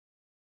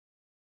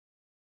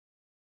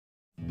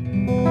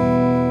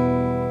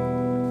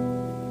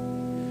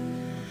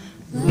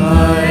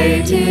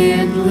Light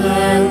in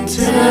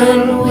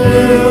Lenten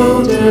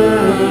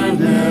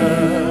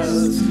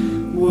wilderness,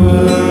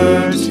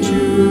 word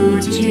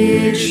to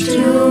teach,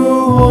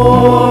 to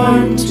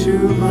warn,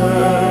 to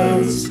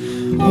bless.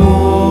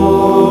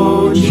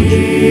 O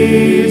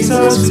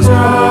Jesus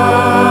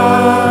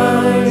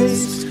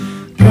Christ,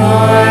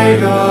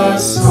 guide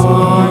us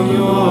on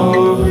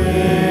your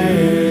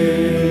way.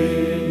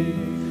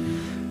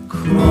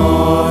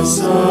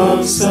 Cross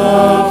of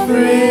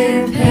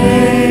suffering,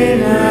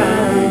 pain,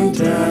 and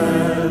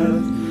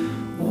death,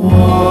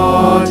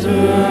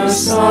 water,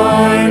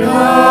 sign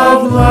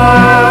of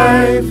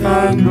life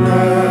and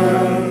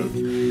breath,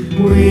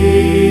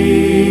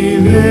 we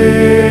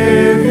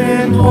live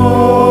in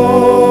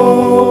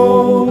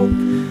hope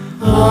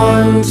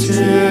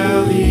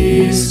until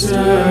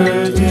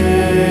Easter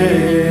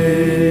day.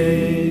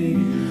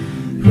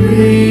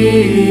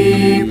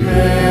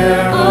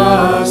 Prepare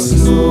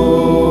us,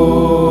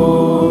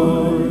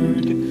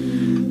 Lord.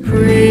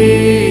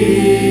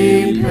 Prepare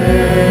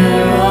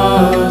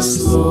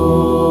us, Lord.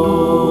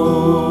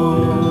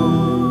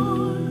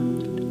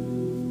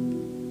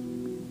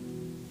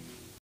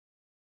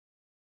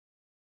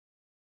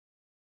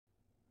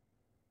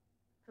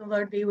 The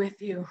Lord be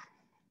with you.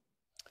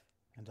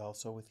 And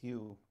also with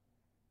you.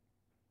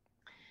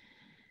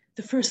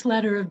 The first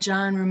letter of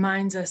John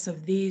reminds us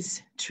of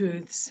these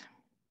truths.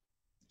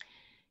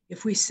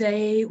 If we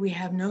say we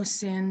have no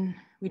sin,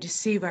 we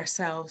deceive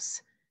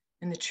ourselves,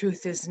 and the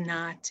truth is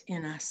not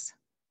in us.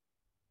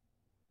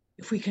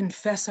 If we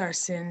confess our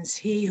sins,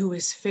 he who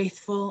is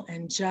faithful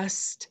and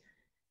just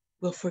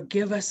will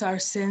forgive us our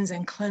sins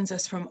and cleanse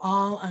us from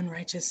all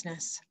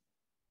unrighteousness.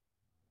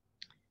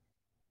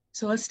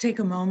 So let's take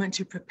a moment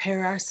to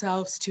prepare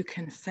ourselves to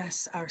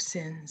confess our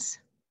sins.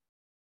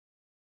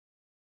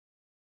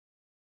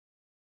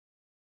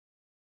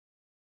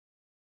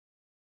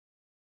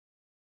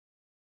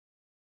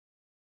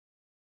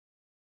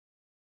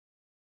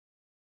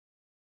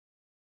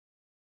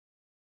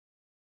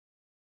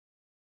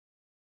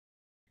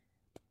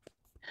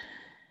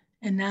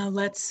 And now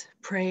let's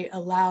pray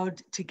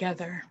aloud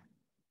together.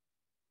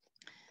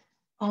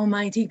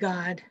 Almighty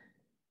God,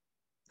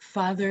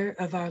 Father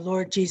of our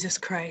Lord Jesus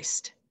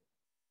Christ,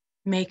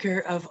 maker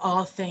of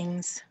all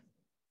things,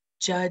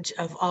 judge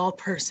of all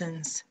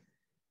persons,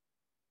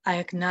 I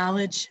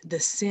acknowledge the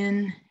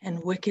sin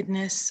and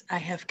wickedness I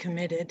have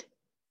committed,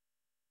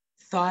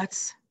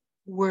 thoughts,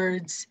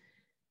 words,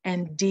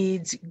 and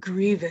deeds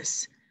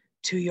grievous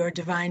to your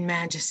divine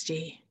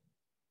majesty.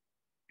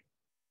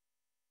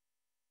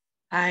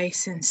 I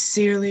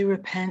sincerely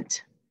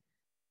repent.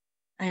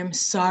 I am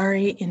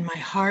sorry in my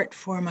heart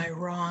for my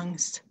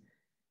wrongs.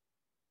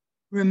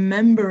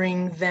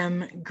 Remembering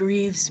them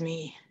grieves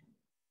me.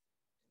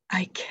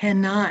 I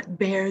cannot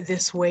bear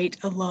this weight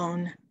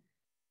alone.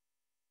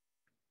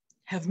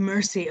 Have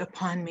mercy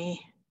upon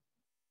me.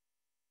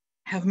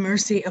 Have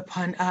mercy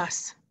upon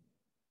us,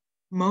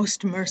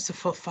 most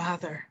merciful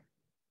Father.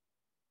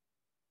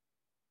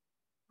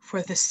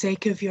 For the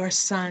sake of your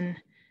Son,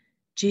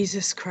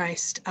 Jesus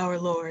Christ our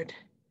Lord,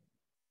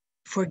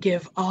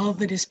 forgive all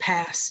that is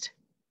past.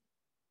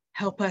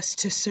 Help us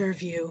to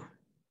serve you.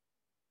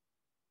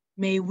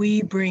 May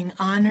we bring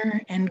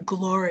honor and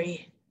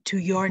glory to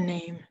your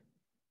name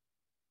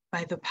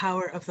by the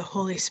power of the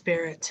Holy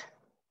Spirit.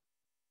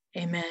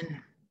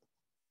 Amen.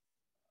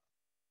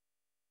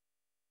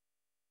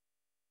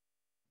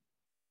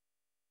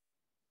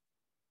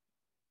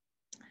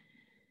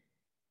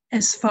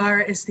 As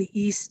far as the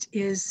east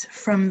is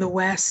from the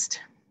west,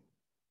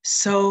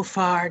 so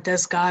far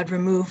does God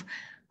remove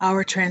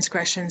our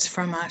transgressions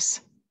from us.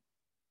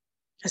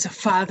 As a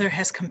father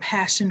has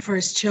compassion for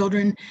his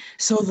children,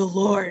 so the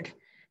Lord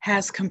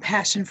has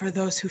compassion for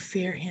those who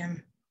fear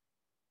him.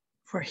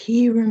 For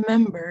he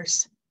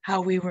remembers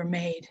how we were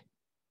made.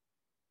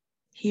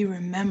 He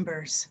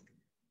remembers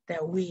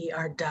that we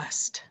are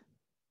dust.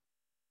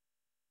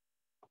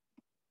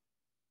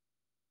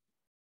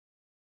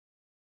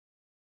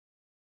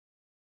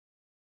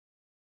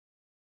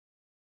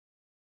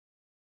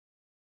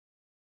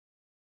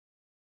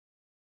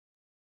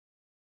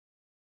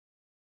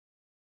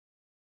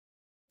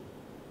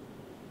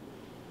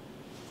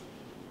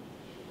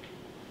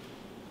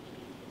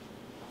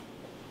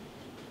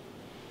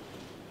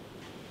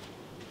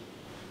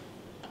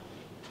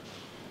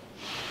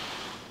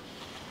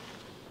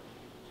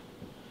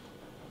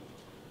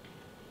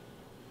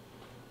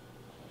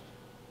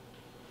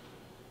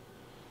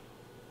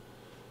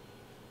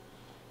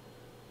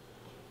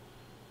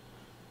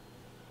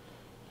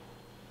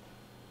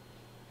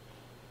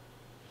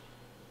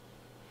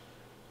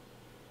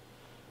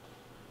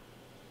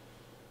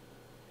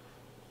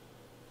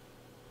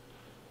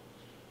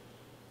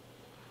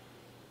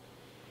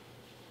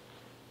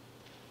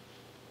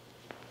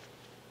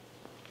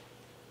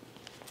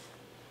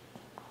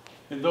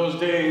 In those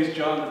days,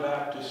 John the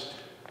Baptist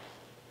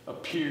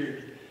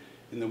appeared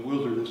in the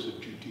wilderness of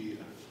Judea,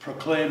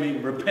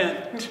 proclaiming,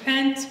 "Repent,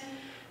 Repent,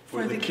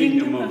 for the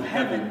kingdom of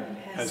heaven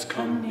has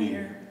come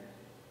near."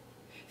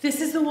 This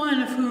is the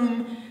one of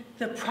whom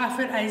the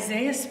prophet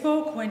Isaiah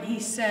spoke when he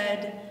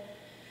said,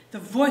 "The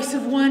voice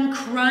of one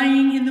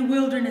crying in the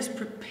wilderness,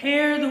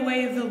 prepare the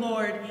way of the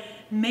Lord,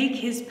 make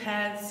his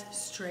paths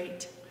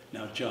straight."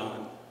 Now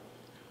John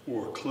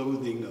wore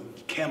clothing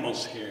of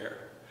camel's hair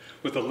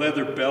with a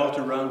leather belt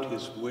around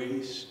his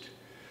waist.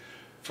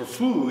 For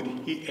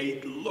food, he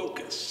ate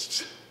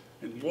locusts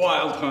and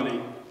wild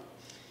honey.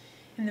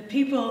 And the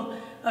people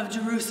of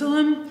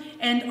Jerusalem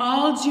and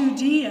all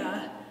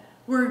Judea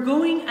were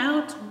going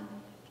out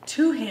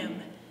to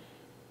him,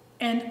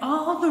 and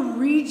all the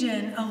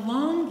region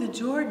along the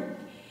Jordan,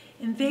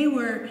 and they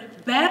were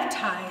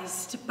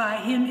baptized by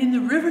him in the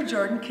river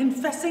Jordan,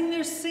 confessing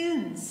their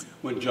sins.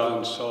 When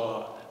John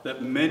saw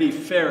that many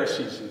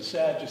Pharisees and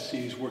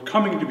Sadducees were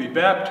coming to be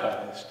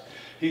baptized,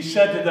 he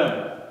said to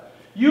them,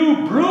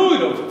 "You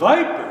brood of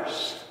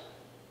vipers,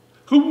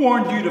 who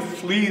warned you to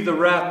flee the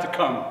wrath to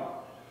come?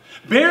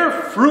 Bear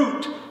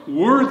fruit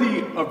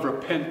worthy of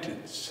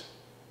repentance.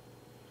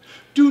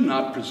 Do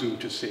not presume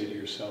to say to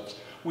yourselves,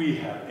 'We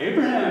have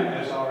Abraham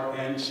as our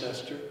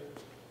ancestor.'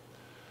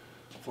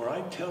 For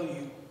I tell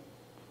you,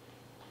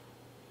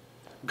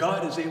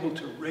 God is able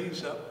to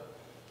raise up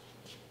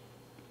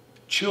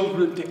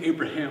children to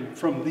Abraham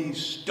from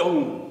these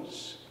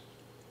stones."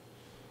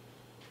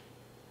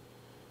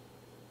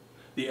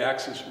 The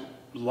axe is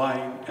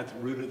lying at the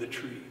root of the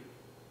tree.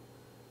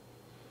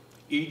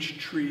 Each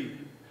tree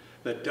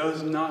that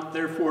does not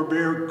therefore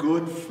bear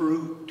good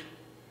fruit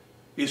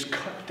is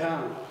cut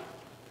down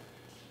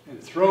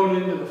and thrown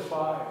into the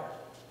fire.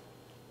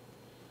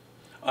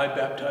 I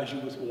baptize you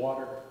with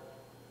water,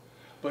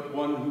 but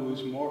one who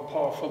is more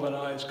powerful than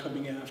I is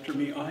coming after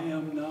me. I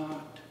am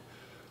not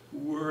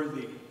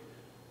worthy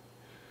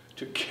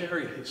to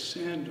carry his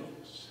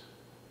sandals.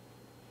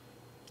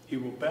 He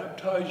will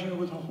baptize you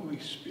with the Holy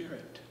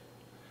Spirit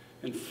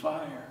and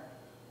fire.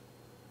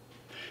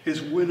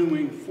 His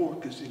winnowing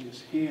fork is in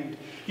his hand.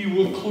 He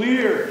will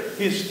clear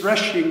his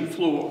threshing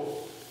floor.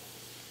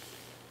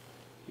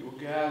 He will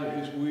gather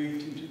his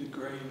wheat into the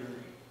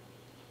granary.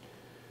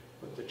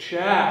 But the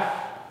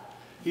chaff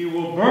he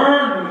will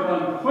burn with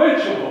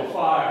unquenchable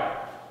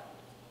fire.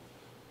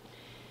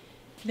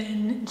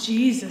 Then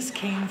Jesus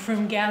came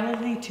from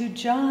Galilee to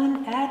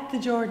John at the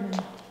Jordan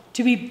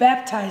to be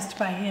baptized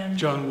by him.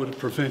 John would have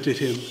prevented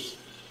him,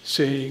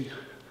 saying,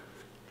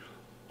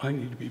 "I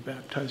need to be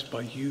baptized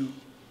by you,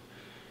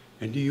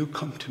 and do you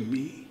come to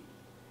me?"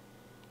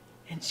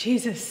 And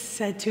Jesus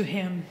said to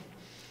him,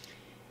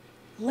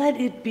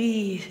 "Let it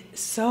be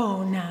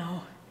so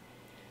now,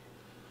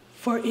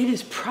 for it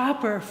is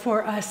proper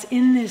for us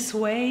in this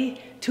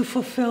way to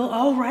fulfill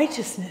all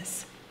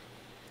righteousness."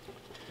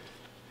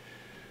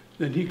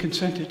 Then he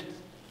consented.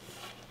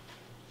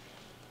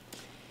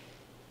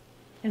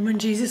 And when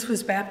Jesus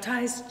was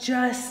baptized,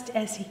 just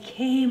as he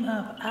came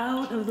up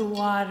out of the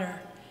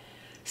water,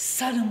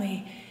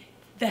 suddenly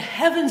the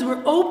heavens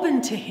were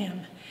opened to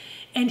him,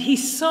 and he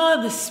saw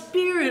the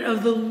Spirit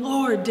of the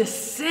Lord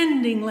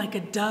descending like a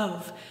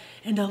dove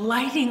and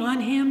alighting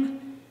on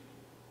him,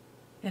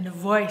 and a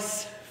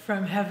voice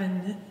from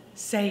heaven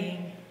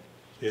saying,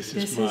 "This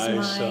is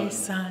my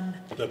Son,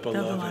 the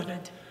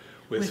beloved,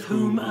 with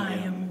whom I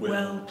am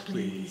well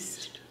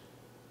pleased."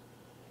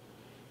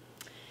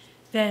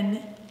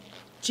 Then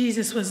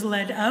Jesus was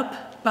led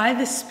up by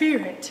the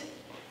Spirit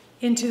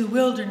into the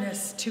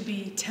wilderness to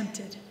be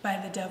tempted by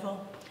the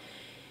devil.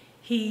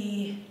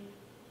 He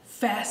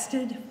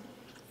fasted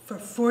for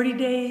 40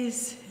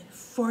 days and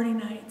 40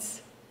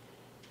 nights.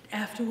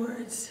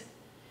 Afterwards,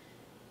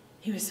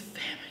 he was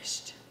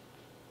famished.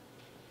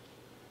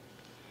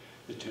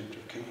 The tempter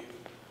came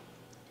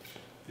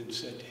and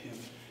said to him,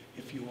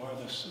 "If you are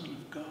the Son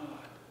of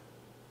God,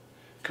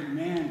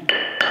 command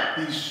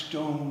these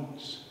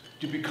stones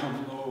to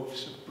become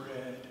loaves of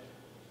bread."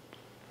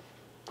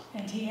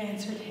 And he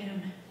answered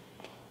him,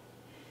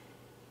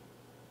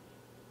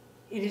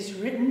 "It is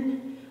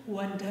written,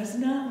 one does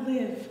not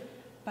live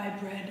by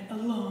bread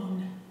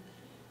alone,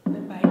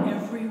 but by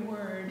every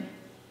word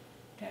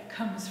that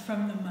comes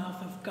from the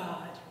mouth of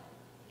God."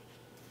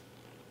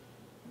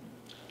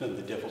 Then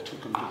the devil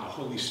took him to the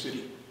holy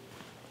city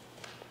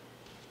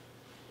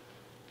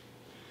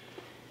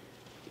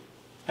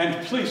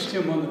and placed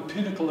him on the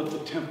pinnacle of the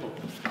temple,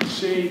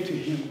 saying to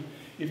him,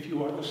 "If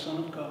you are the Son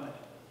of God,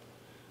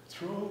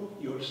 throw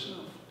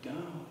yourself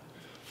down,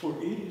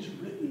 for it is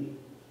written,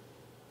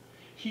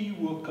 He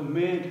will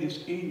command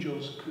his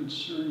angels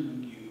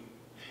concerning you,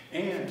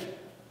 and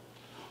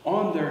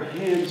on their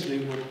hands they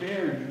will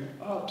bear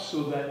you up,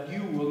 so that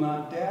you will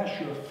not dash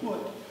your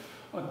foot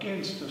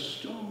against a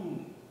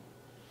stone."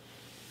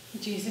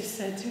 Jesus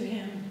said to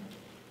him,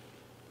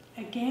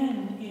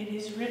 "Again it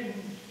is written,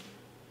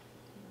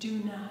 do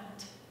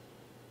not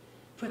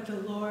put the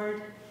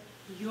Lord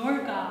your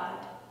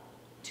God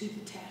to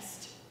the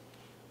test."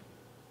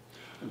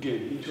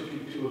 Again, he took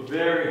him to a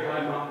very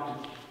high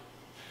mountain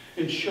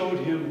and showed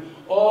him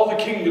all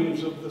the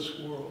kingdoms of this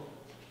world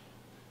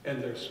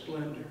and their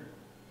splendor,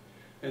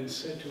 and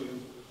said to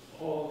him,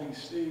 "All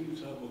these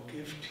things I will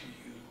give to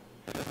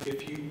you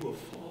if you will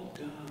fall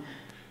down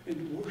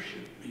and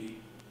worship me.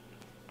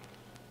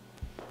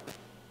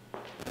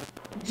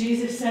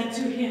 Jesus said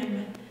to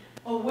him,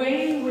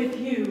 "Away with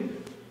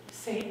you,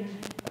 Satan,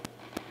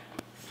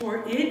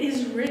 for it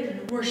is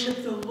written,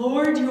 worship the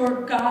Lord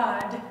your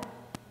God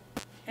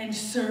and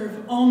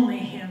serve only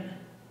him."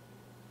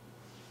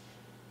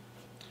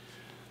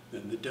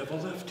 Then the devil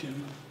left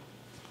him.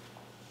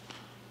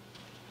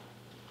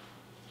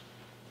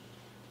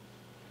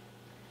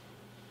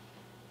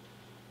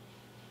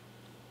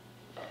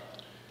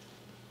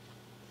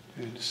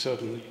 And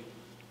suddenly,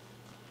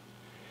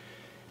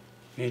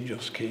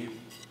 angels came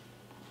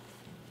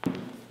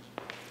and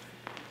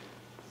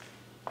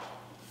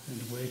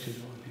waited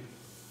on him.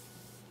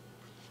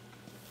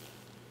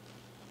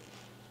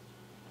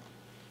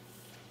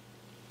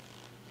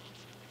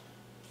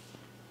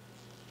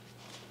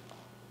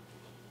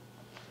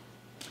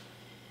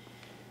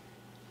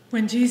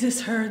 When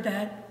Jesus heard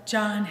that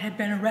John had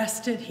been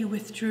arrested, he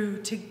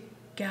withdrew to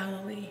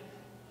Galilee.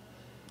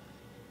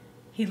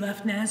 He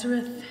left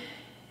Nazareth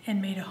and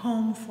made a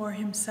home for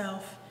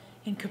himself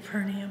in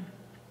Capernaum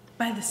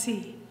by the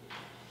sea,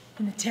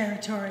 in the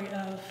territory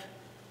of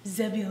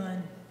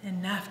Zebulun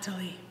and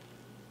Naphtali.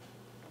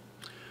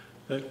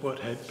 That what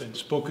had been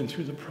spoken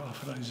through the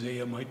prophet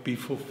Isaiah might be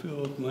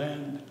fulfilled,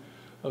 land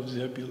of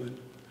Zebulun,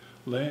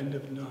 land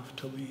of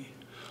Naphtali,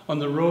 on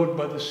the road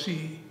by the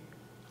sea,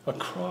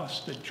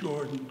 across the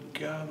Jordan,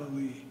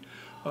 Galilee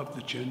of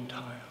the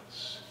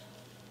Gentiles.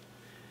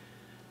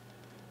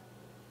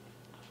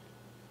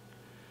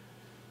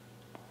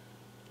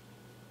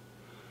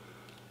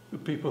 The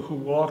people who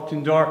walked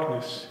in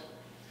darkness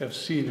have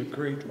seen a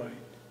great light.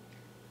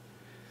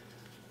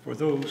 For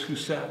those who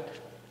sat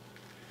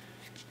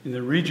in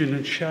the region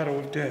and shadow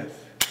of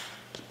death,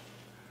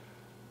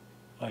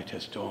 light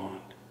has dawned.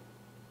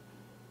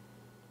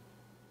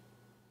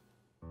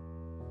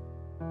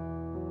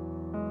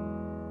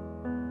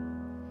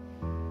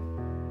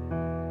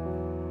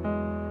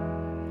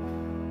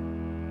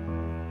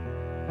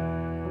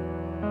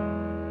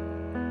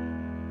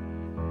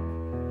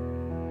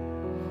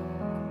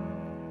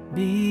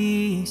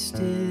 Be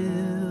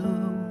still,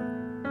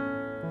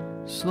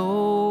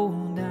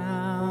 slow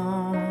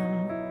down,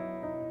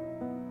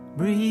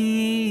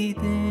 breathe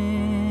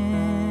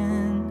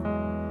in,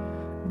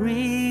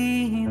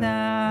 breathe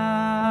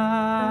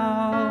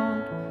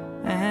out,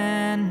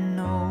 and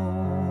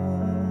know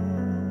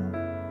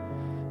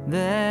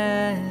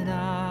that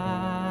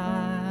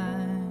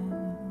I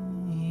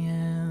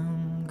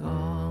am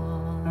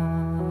God.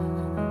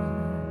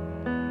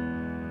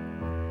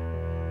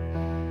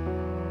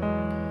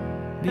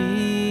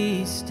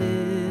 Be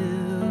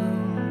still,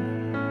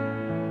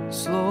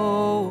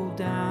 slow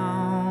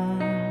down,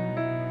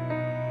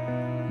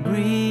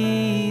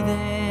 breathe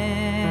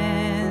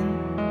in,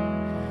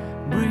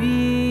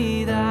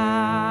 breathe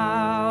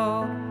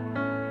out,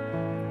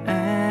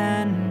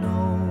 and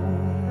know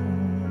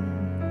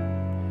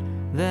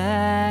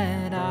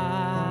that I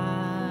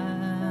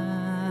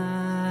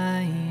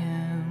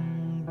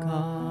am God.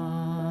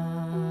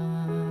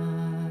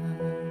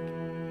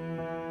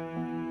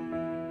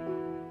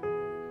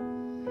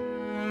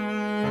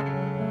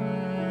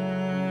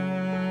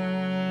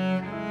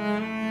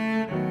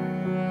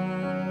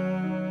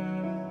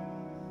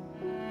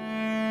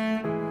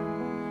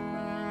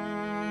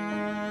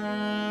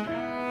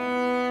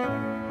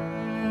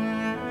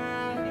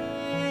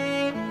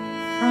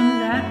 From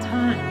that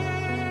time,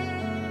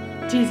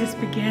 Jesus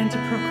began to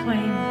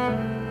proclaim,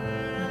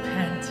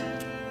 "Repent,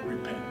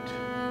 Repent,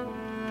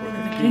 for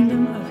the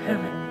kingdom of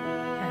heaven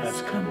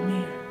has come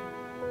near."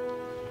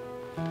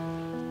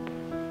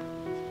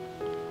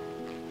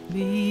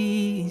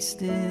 Be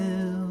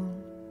still,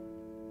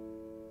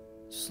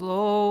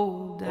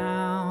 slow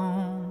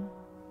down,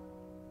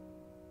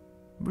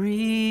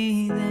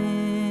 breathe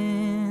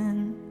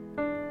in,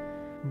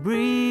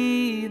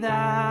 breathe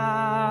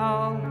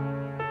out,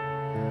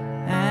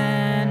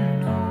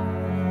 and know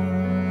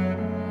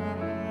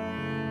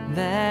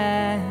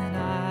that I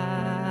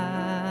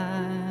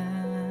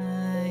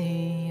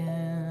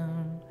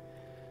am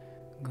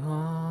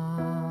God.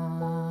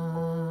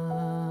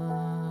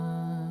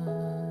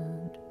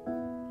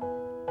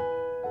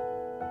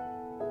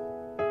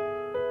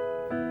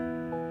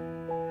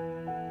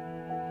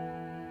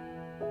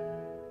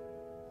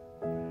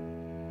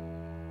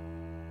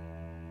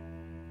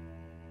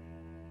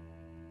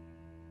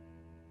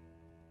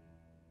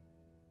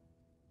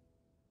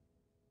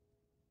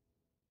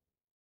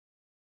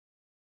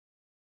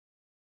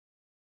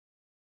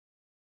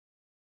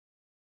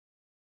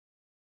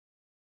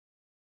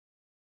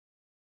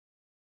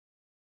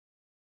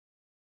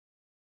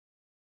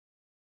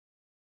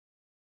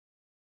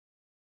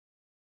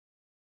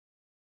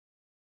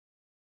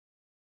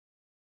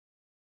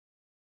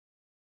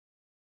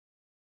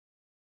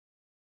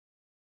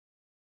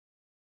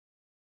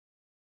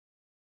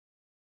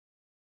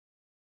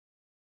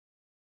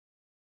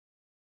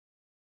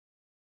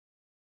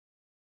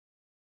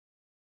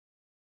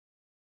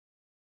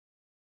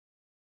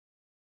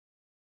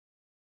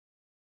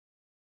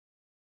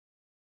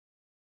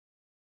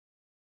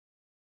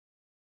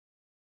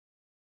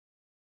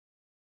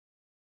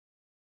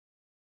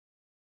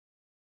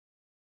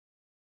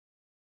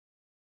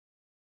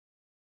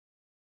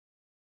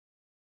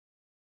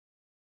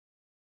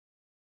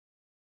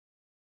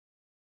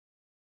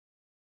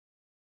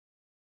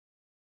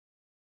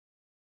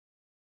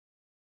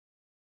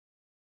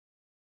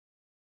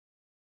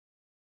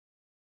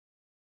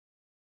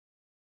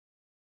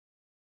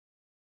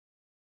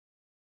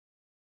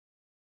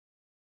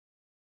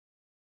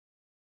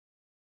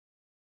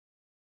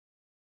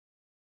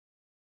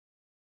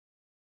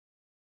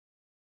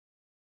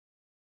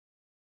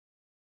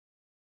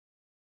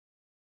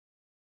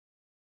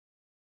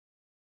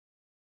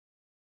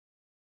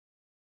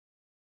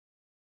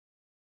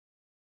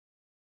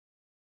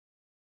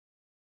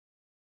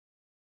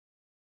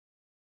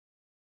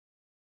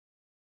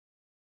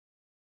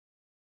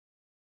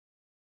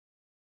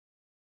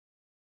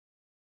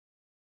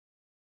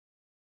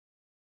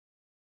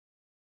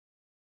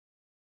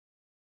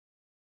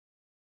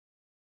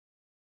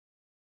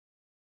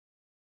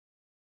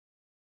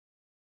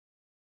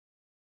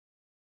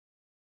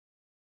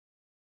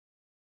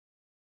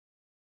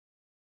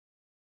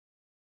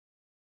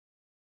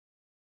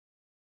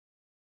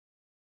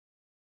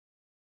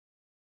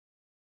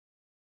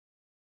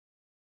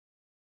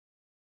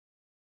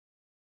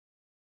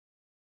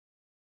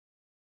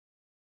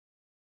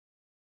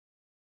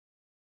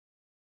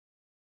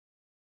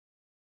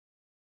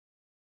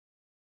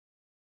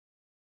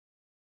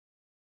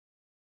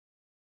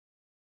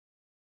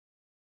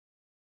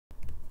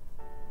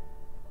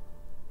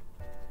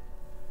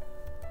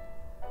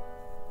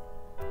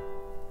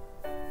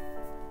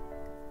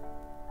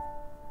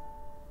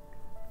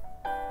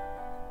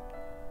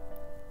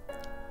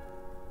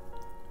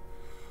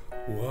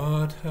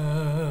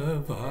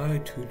 have I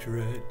to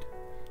dread?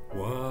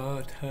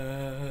 What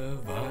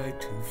have I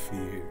to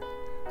fear?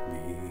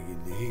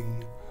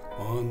 Leaning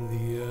on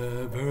the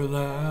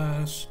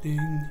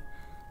everlasting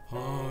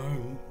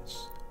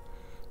arms,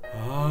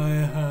 I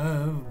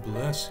have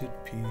blessed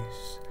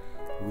peace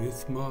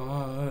with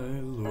my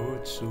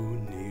Lord so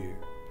near.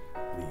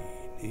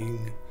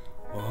 Leaning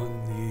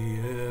on the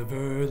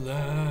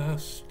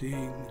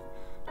everlasting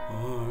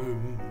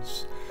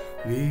arms,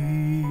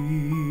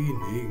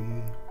 leaning,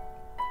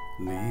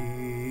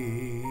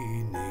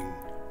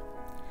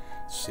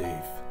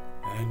 safe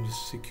and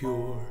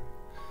secure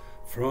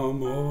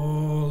from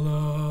all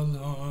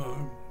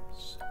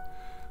alarms,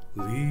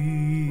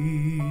 leaning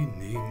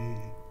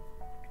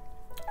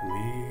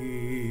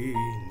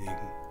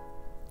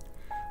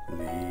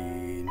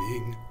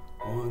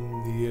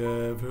on the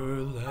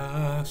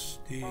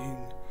everlasting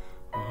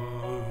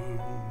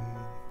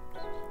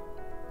arms.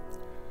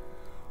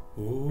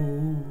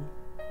 Oh,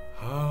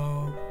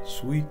 how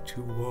sweet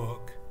to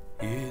walk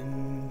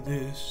in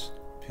this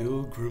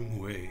pilgrim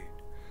way,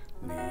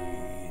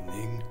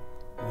 leaning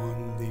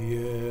on the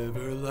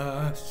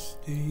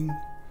everlasting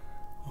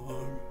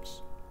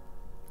arms.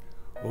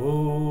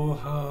 Oh,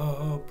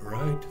 how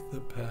bright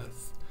the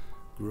path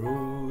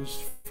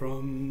grows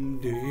from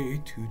day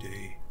to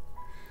day,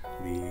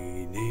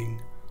 leaning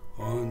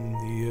on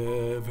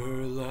the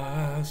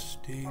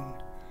everlasting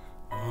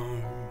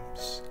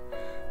arms,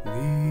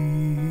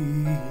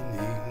 leaning,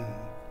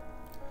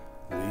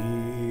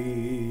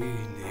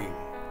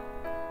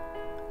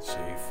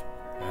 safe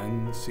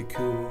and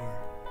secure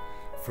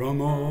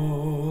from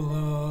all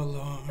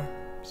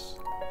alarms,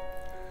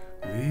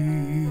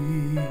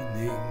 leaning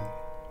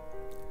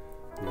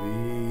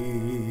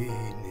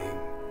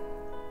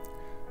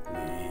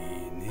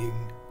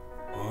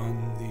on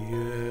the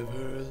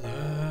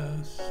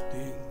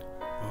everlasting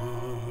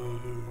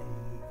arms.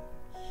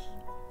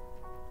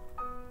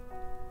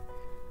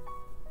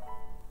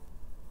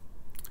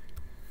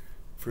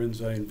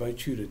 Friends, I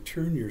invite you to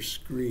turn your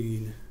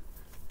screen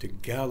to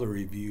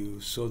gallery view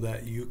so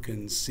that you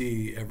can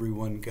see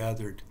everyone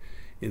gathered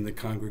in the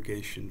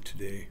congregation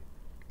today.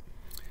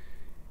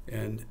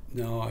 And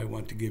now I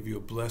want to give you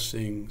a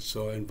blessing,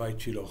 so I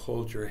invite you to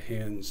hold your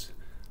hands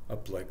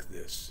up like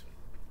this.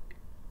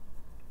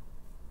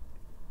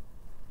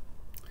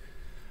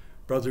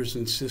 Brothers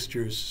and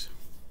sisters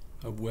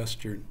of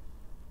Western,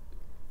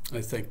 I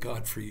thank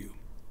God for you.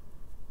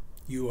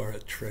 You are a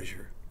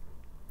treasure.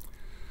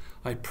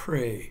 I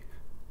pray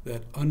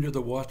that under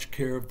the watch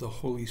care of the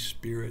Holy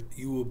Spirit,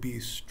 you will be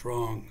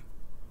strong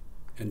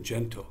and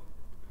gentle,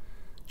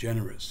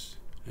 generous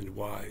and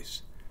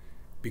wise,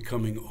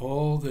 becoming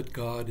all that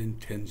God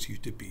intends you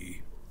to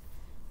be.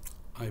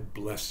 I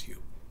bless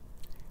you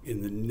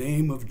in the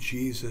name of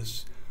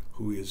Jesus,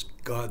 who is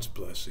God's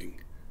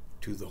blessing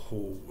to the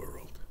whole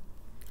world.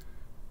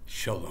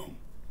 Shalom.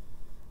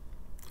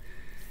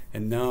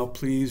 And now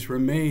please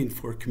remain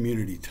for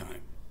community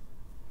time.